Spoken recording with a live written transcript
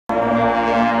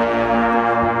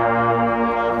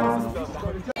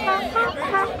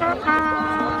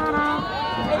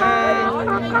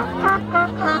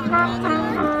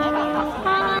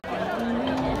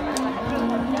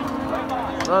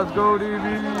Let's go, DB.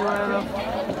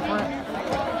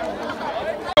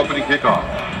 Opening kickoff.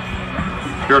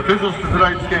 Your officials to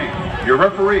tonight's game. Your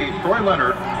referee, Troy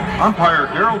Leonard. Umpire,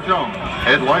 Daryl Jones.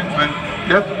 Head linesman,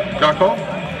 Jeff Jocko.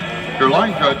 Your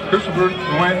line judge, Christopher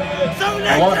Nguyen.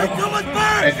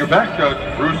 And your back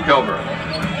judge, Bruce Kelber.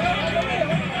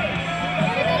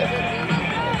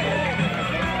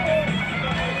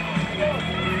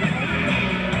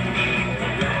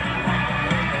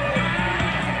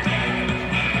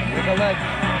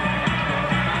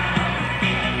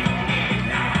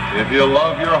 If you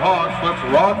love your Hawks, let's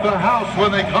rock the house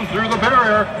when they come through the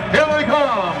barrier. Here they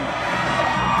come!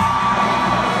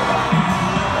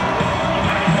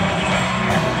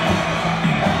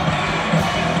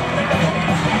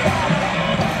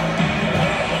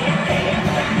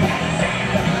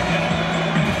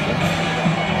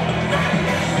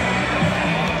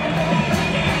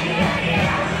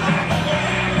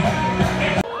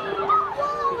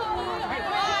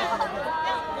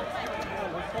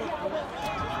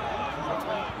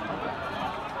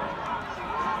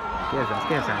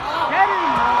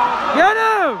 Get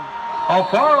him!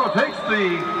 Alfaro takes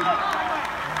the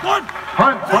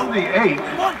punt from the 8.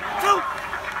 1, 2.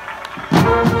 It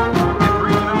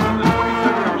brings it out to the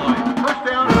 27-yard line. First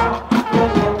down.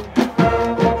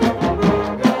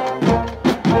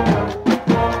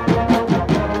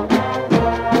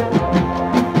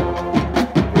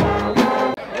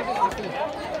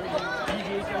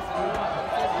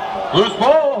 Loose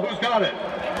ball. Who's got it?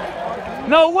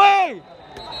 No way!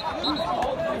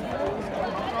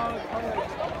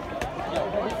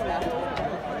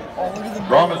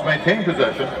 Brahmas maintain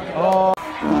possession.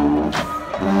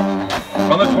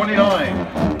 From the 29.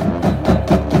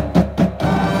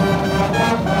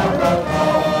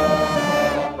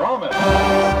 Brahmas.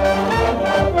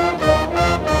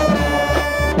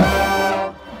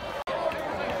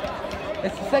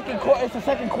 It's the second quarter. It's the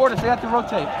second quarter, so you have to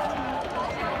rotate.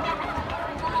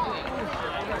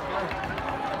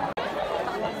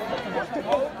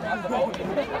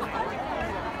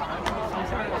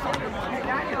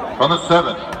 From the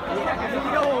 7.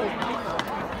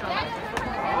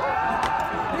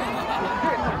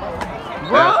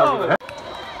 Pass over the head.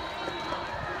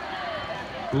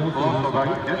 Ball back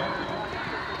again.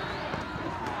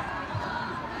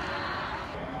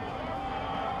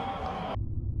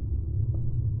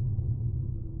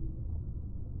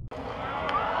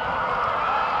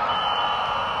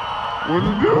 What are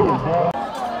you doing?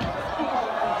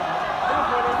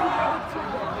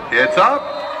 It's up.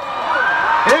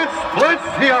 It splits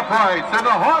the uprights, and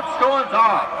the Hawks go on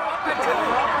top.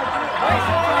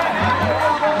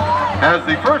 As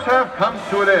the first half comes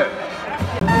to an end.